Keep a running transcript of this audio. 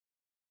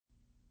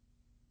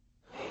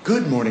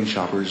Good morning,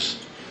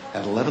 shoppers.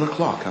 At 11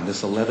 o'clock on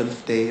this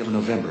 11th day of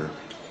November,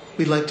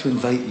 we'd like to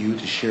invite you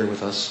to share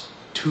with us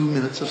 2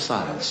 minutes of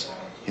silence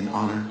in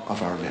honor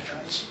of our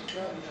veterans.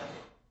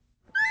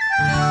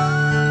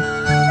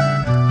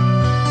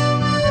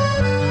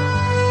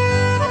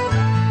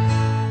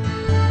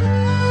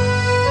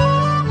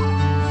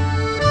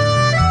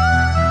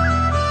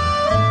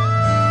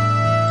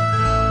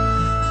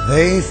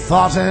 They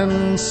fought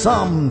and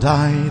some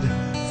died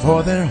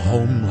for their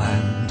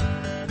homeland.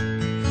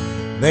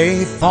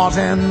 They fought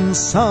and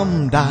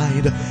some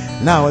died,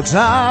 now it's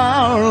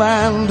our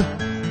land.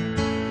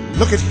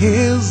 Look at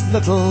his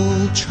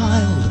little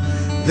child,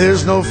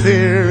 there's no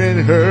fear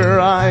in her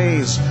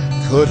eyes.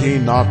 Could he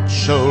not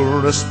show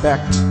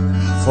respect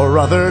for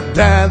other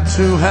dads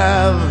who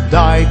have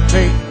died?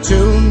 Take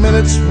 2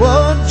 minutes,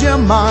 would you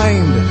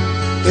mind?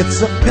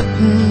 It's a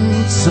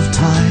pittance of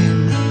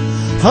time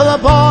for the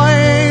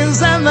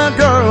boys and the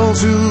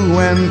girls who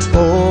went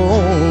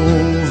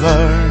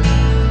over.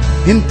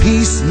 In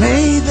peace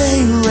may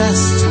they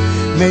rest,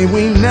 may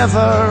we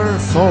never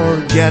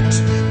forget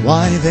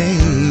why they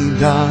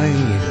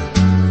died.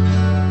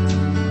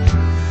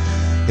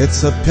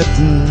 It's a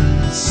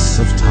pittance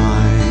of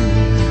time.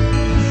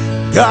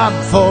 God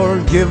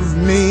forgive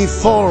me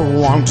for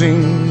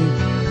wanting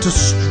to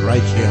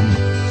strike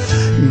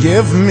him.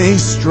 Give me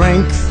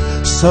strength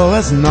so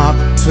as not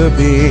to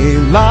be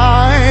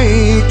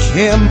like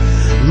him.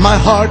 My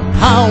heart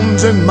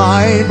pounds in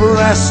my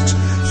breast,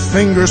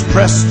 fingers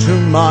pressed to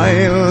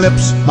my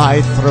lips.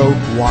 My throat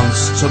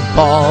wants to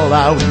bawl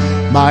out,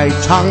 my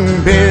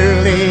tongue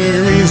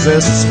barely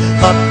resists.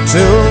 But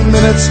 2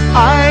 minutes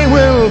I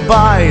will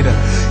bide.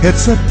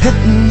 It's a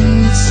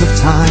pittance of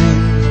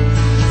time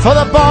for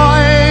the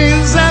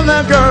boys and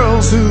the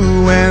girls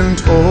who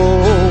went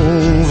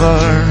over.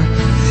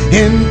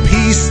 In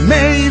peace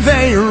may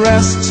they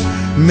rest,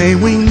 may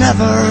we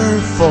never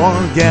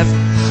forget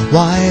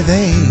why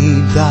they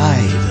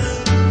died.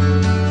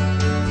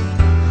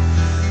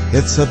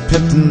 It's a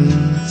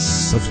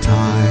pittance of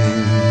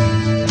time.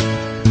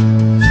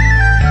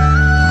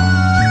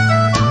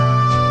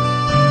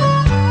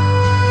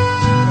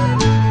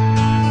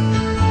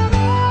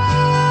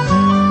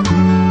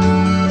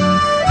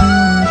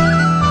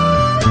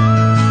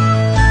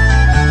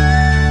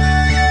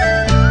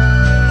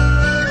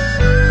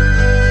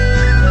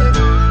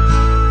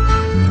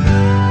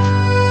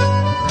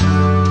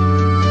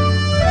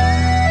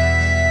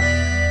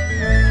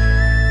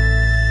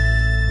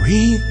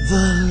 Read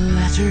the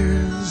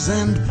letters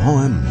and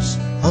poems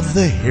of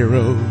the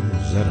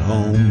heroes at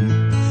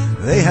home.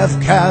 They have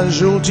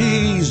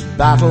casualties,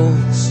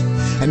 battles,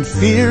 and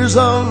fears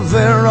of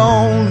their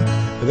own.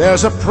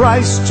 There's a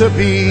price to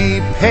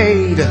be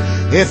paid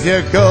if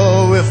you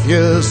go, if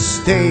you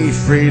stay.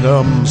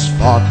 Freedom's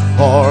fought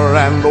for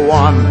and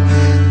won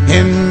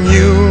in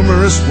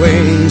numerous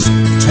ways.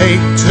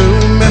 Take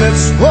 2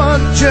 minutes,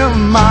 would you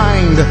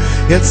mind?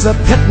 It's a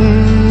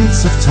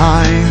pittance of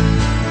time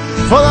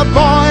for the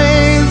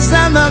boys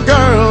and the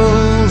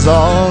girls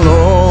all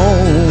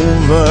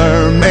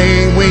over.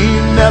 May we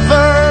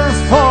never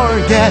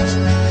forget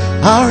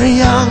our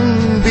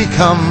young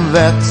become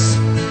vets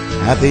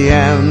at the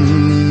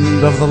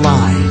end of the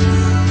line.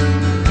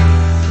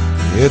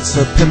 It's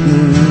a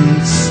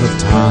pittance of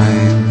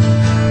time.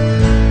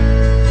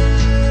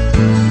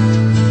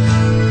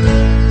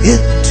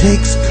 It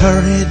takes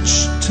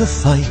courage to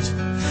fight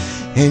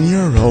in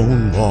your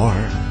own war.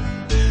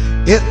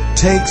 It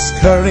takes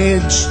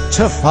courage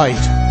to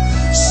fight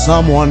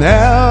someone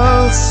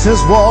else's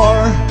war.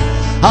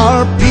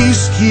 Our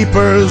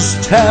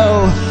peacekeepers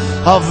tell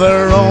of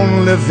their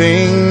own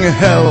living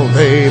hell.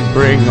 They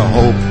bring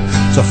hope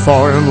to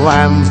foreign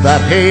lands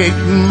that hate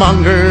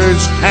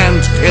mongers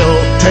can't kill.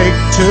 Take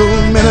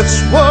 2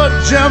 minutes, would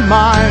you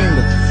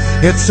mind?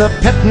 It's a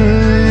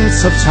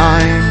pittance of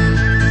time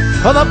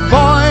for the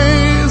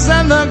boys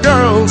and the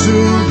girls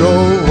who go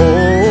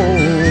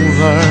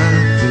over.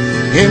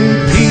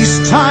 In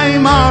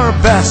peacetime our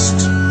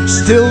best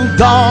still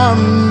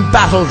don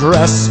battle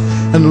dress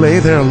and lay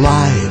their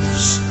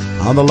lives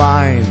on the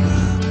line.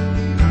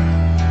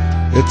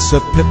 It's a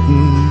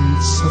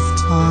pittance of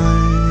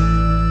time.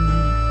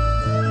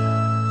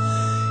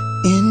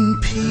 In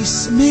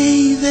peace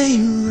may they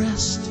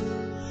rest,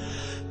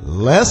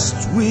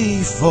 lest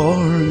we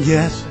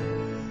forget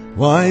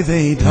why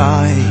they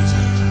died.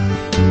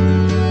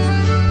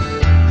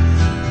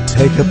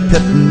 Take a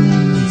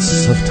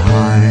pittance of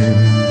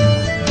time.